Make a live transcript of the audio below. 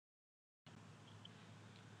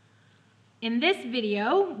In this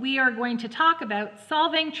video, we are going to talk about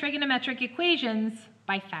solving trigonometric equations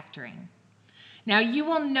by factoring. Now you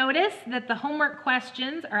will notice that the homework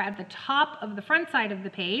questions are at the top of the front side of the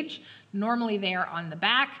page. Normally they are on the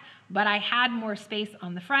back, but I had more space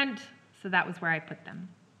on the front, so that was where I put them.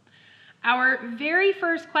 Our very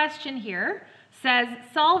first question here says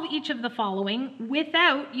solve each of the following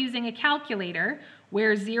without using a calculator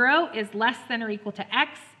where 0 is less than or equal to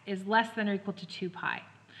x is less than or equal to 2 pi.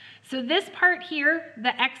 So this part here,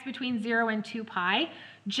 the x between 0 and 2 pi,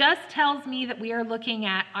 just tells me that we are looking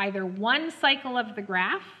at either one cycle of the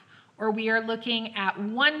graph or we are looking at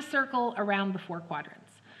one circle around the 4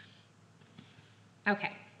 quadrants.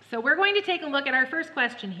 Okay, so we're going to take a look at our first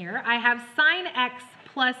question here. I have sine x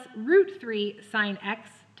plus root 3 sine x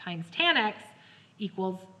times tan x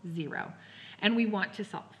equals 0, and we want to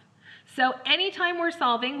solve. So anytime we're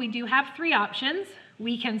solving, we do have three options.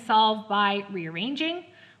 We can solve by rearranging,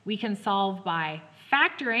 we can solve by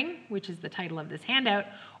factoring, which is the title of this handout,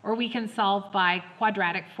 or we can solve by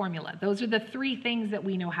quadratic formula. Those are the three things that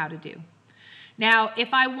we know how to do. Now, if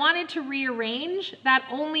I wanted to rearrange, that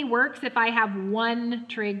only works if I have one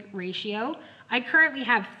trig ratio. I currently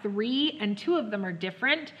have 3, and 2 of them are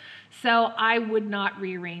different, so I would not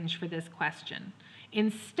rearrange for this question.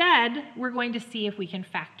 Instead, we're going to see if we can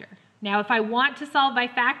factor. Now, if I want to solve by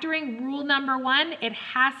factoring, rule number 1, it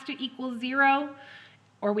has to equal 0,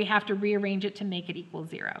 or we have to rearrange it to make it equal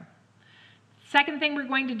 0. Second thing we're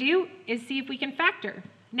going to do is see if we can factor.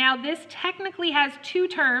 Now, this technically has two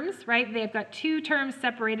terms, right? They've got two terms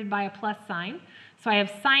separated by a plus sign. So I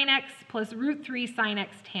have sine x plus root 3 sine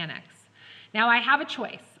x tan x. Now, I have a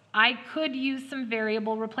choice. I could use some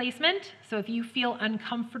variable replacement. So if you feel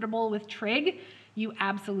uncomfortable with trig, you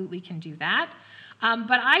absolutely can do that.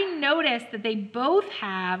 But I noticed that they both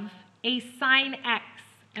have a sine x,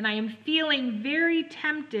 and I am feeling very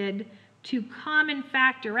tempted to common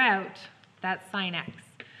factor out that sine x.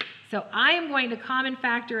 So I am going to common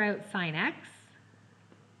factor out sine x.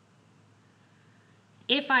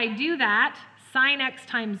 If I do that, sine x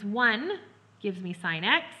times 1 gives me sine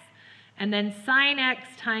x, and then sine x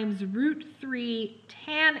times root 3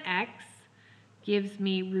 tan x gives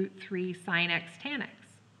me root 3 sine x tan x.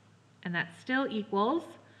 And that still equals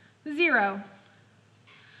 0.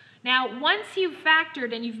 Now, once you've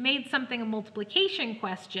factored and you've made something a multiplication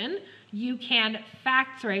question, you can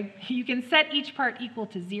set each part equal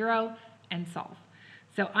to 0 and solve.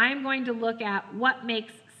 So I'm going to look at what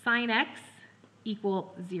makes sine x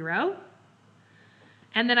equal 0.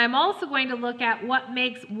 And then I'm also going to look at what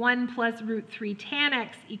makes 1 plus root 3 tan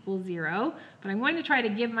x equal 0. But I'm going to try to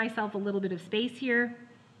give myself a little bit of space here.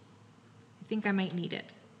 I think I might need it.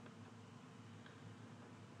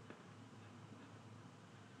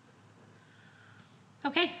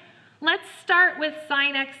 Okay, let's start with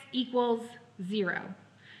sine x equals 0.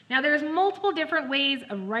 Now there's multiple different ways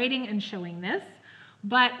of writing and showing this,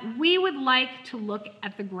 but we would like to look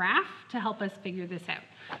at the graph to help us figure this out.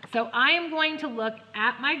 So I am going to look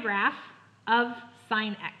at my graph of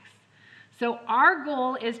sine x. So our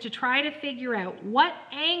goal is to try to figure out what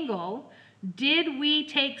angle did we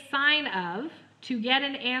take sine of to get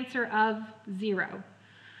an answer of 0.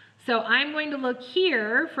 So I'm going to look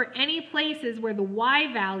here for any places where the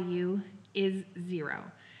y value is 0.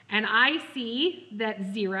 And I see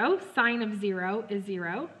that 0, sine of 0 is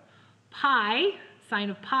 0, pi,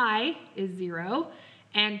 sine of pi is 0,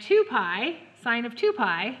 and 2 pi, sine of 2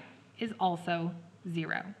 pi is also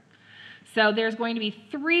 0. So there's going to be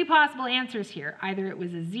 3 possible answers here. Either it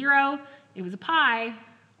was a 0, it was a pi,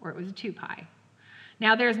 or it was a 2 pi.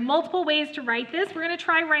 Now there's multiple ways to write this. We're going to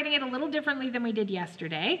try writing it a little differently than we did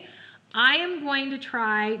yesterday. I am going to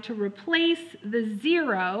try to replace the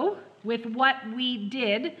 0 with what we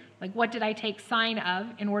did, like what did I take sine of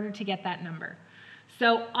in order to get that number.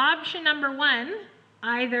 So option number 1,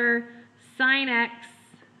 either sine x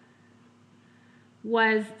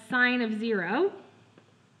was sine of 0,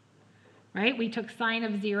 right? We took sine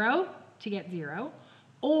of 0 to get 0,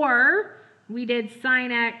 or we did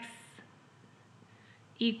sine x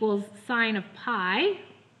equals sine of pi. I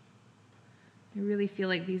really feel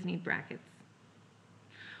like these need brackets.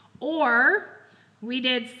 Or we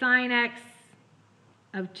did sine x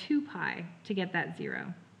of 2 pi to get that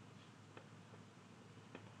 0.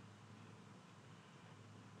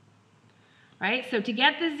 Right? So to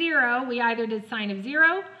get the 0, we either did sine of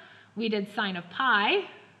 0, we did sine of pi,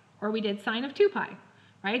 or we did sine of 2 pi.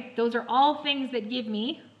 Right? Those are all things that give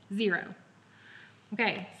me 0.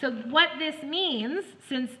 Okay, so what this means,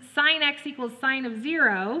 since sine x equals sine of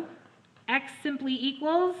 0, x simply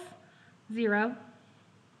equals 0.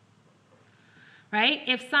 Right?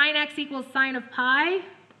 If sine x equals sine of pi,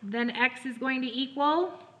 then x is going to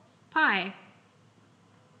equal pi.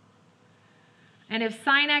 And if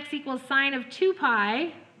sine x equals sine of 2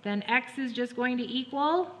 pi, then x is just going to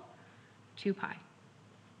equal 2 pi.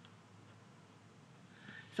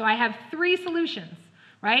 So I have three solutions,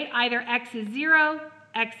 right? Either x is 0,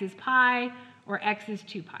 x is pi, or x is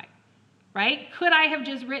 2 pi, right? Could I have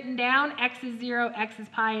just written down x is 0, x is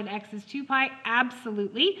pi, and x is 2 pi?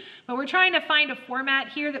 Absolutely. But we're trying to find a format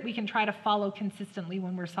here that we can try to follow consistently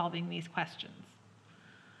when we're solving these questions.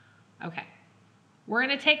 Okay, we're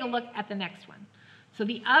going to take a look at the next one. So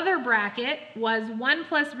the other bracket was 1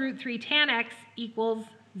 plus root 3 tan x equals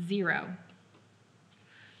 0.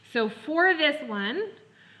 So for this one,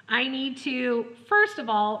 I need to, first of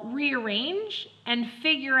all, rearrange and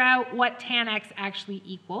figure out what tan x actually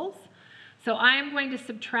equals. So I'm going to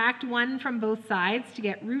subtract 1 from both sides to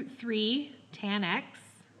get root 3 tan x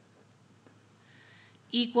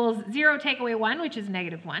equals 0 take away 1, which is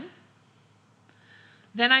negative 1.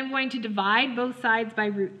 Then I'm going to divide both sides by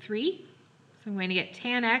root 3. So I'm going to get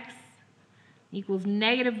tan x equals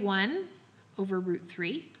negative 1 over root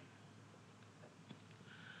 3.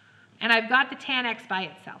 And I've got the tan x by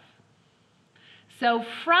itself. So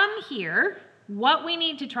from here, what we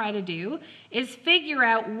need to try to do is figure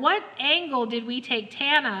out what angle did we take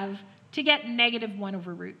tan of to get negative 1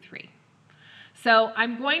 over root 3. So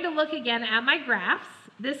I'm going to look again at my graphs.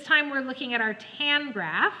 This time we're looking at our tan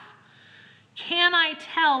graph. Can I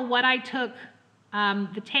tell what I took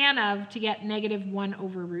the tan of to get negative 1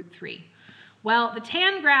 over root 3? Well, the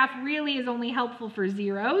tan graph really is only helpful for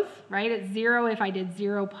zeros, right? It's 0 if I did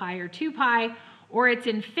 0 pi or 2 pi, or it's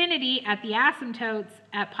infinity at the asymptotes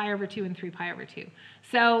at pi over 2 and 3 pi over 2.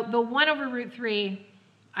 So the 1 over root 3,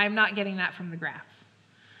 I'm not getting that from the graph.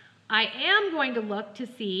 I am going to look to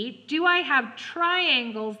see, do I have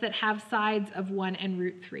triangles that have sides of 1 and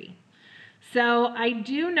root 3? So I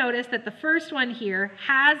do notice that the first one here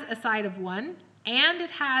has a side of 1 and it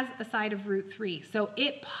has a side of root 3. So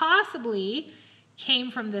it possibly came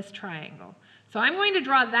from this triangle. So I'm going to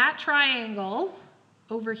draw that triangle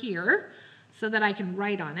over here so that I can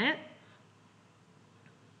write on it.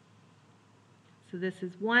 So this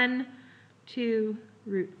is 1, 2,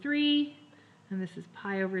 root 3, and this is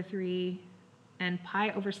pi over 3 and pi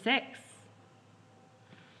over 6.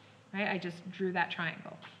 Right? I just drew that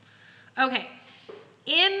triangle. Okay,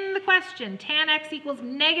 in the question, tan x equals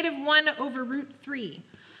negative 1 over root 3.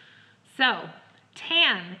 So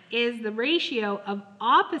tan is the ratio of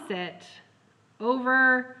opposite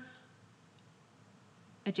over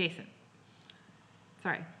adjacent.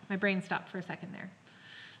 Sorry, my brain stopped for a second there.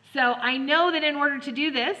 So I know that in order to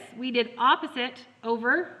do this, we did opposite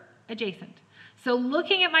over adjacent. So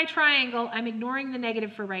looking at my triangle, I'm ignoring the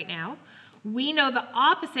negative for right now. We know the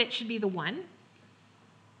opposite should be the 1.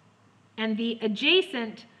 And the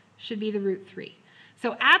adjacent should be the root 3.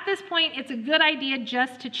 So at this point, it's a good idea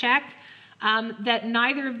just to check that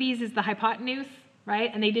neither of these is the hypotenuse,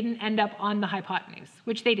 right? And they didn't end up on the hypotenuse,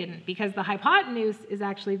 which they didn't, because the hypotenuse is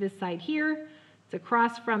actually this side here. It's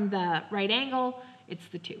across from the right angle. It's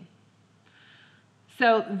the 2.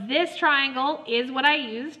 So this triangle is what I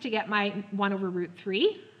used to get my 1 over root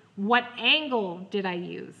 3. What angle did I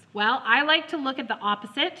use? Well, I like to look at the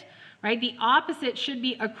opposite. Right? The opposite should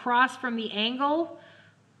be across from the angle,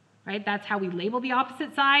 right? That's how we label the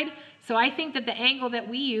opposite side. So I think that the angle that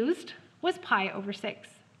we used was pi over 6,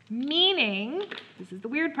 meaning, this is the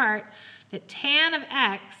weird part, that tan of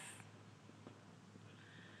x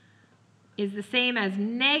is the same as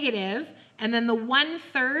negative, and then the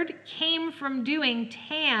 1/3 came from doing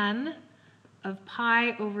tan of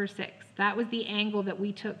pi over 6. That was the angle that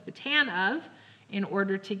we took the tan of in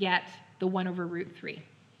order to get the 1 over root 3.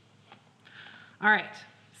 All right,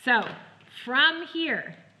 so from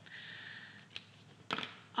here,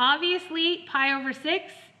 obviously pi over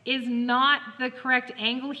 6 is not the correct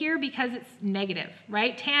angle here because it's negative,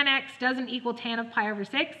 right? Tan x doesn't equal tan of pi over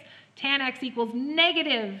 6. Tan x equals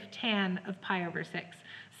negative tan of pi over 6.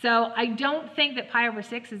 So I don't think that pi over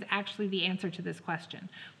 6 is actually the answer to this question,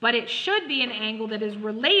 but it should be an angle that is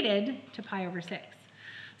related to pi over 6.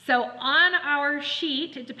 So on our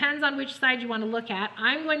sheet, it depends on which side you want to look at.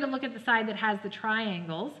 I'm going to look at the side that has the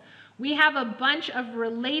triangles. We have a bunch of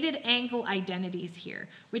related angle identities here,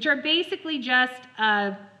 which are basically just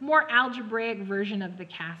a more algebraic version of the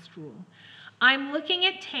cast rule. I'm looking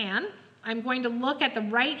at tan. I'm going to look at the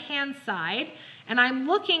right-hand side, and I'm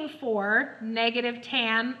looking for negative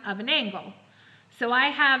tan of an angle. So I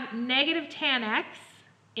have negative tan x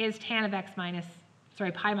is tan of x minus,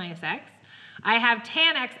 pi minus x. I have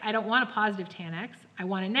tan x, I don't want a positive tan x. I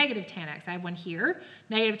want a negative tan x. I have one here.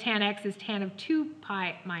 Negative tan x is tan of 2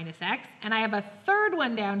 pi minus x. And I have a third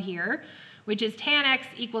one down here, which is tan x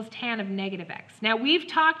equals tan of negative x. Now, we've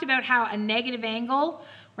talked about how a negative angle,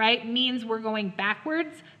 right, means we're going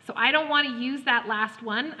backwards. So I don't want to use that last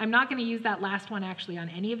one. I'm not going to use that last one actually on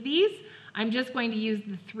any of these. I'm just going to use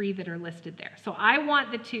the 3 that are listed there. So I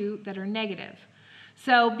want the 2 that are negative.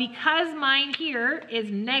 So because mine here is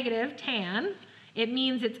negative tan, it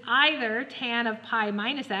means it's either tan of pi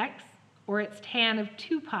minus x or it's tan of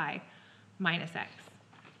 2 pi minus x.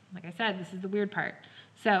 Like I said, this is the weird part.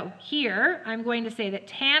 So here, I'm going to say that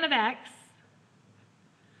tan of x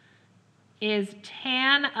is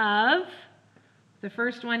tan of, the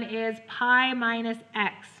first one is pi minus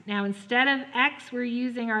x. Now, instead of x, we're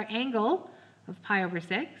using our angle of pi over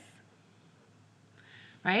 6,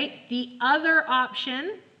 right? The other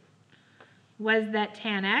option was that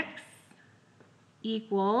tan x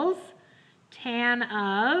equals tan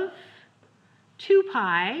of 2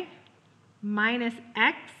 pi minus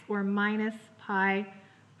x, or minus pi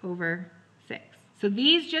over 6. So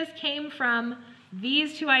these just came from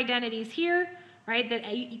these two identities here, right, that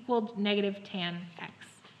equaled negative tan x.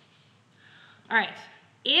 All right,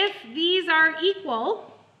 if these are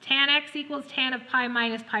equal, tan x equals tan of pi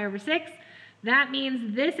minus pi over 6, that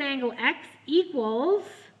means this angle x equals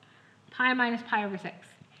pi minus pi over 6.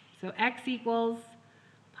 So x equals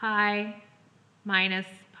pi minus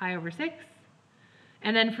pi over 6.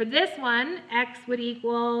 And then for this one, x would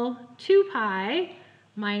equal 2 pi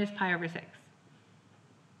minus pi over 6.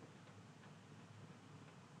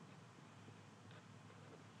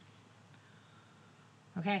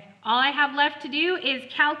 Okay, all I have left to do is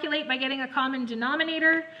calculate by getting a common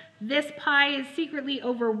denominator. This pi is secretly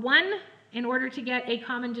over 1. In order to get a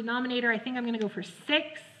common denominator, I think I'm going to go for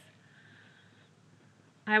 6.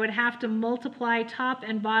 I would have to multiply top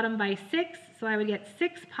and bottom by 6, so I would get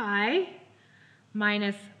 6 pi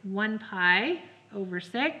minus 1 pi over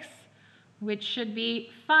 6, which should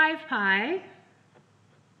be 5 pi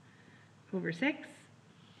over 6.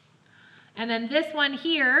 And then this one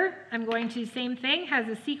here, I'm going to, same thing, has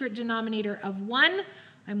a secret denominator of 1.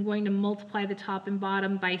 I'm going to multiply the top and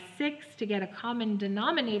bottom by 6 to get a common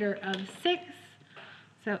denominator of 6.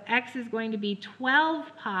 So x is going to be 12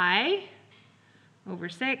 pi over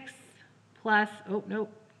 6 plus, oh,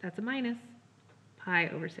 nope, that's a minus, pi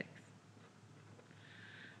over 6.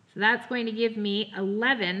 So that's going to give me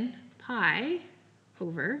 11 pi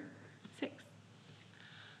over 6.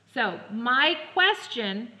 So my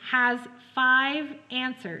question has 5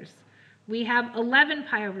 answers. We have 11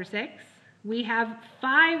 pi over 6. We have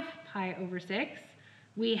 5 pi over 6.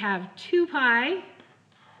 We have 2 pi,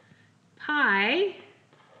 pi,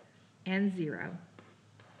 and 0.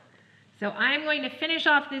 So I'm going to finish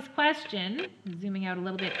off this question, zooming out a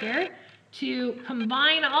little bit here, to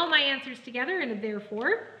combine all my answers together in a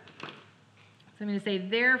therefore. So I'm going to say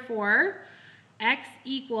therefore x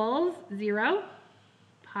equals 0,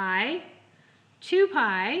 pi, 2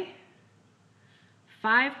 pi,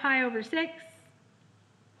 5 pi over 6,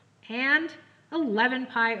 and 11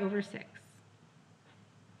 pi over 6.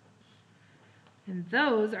 And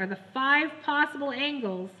those are the 5 possible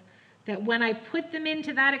angles that when I put them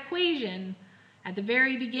into that equation at the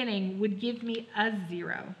very beginning would give me a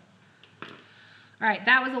 0. All right,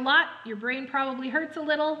 that was a lot. Your brain probably hurts a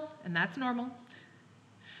little, and that's normal.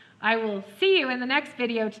 I will see you in the next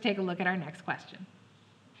video to take a look at our next question.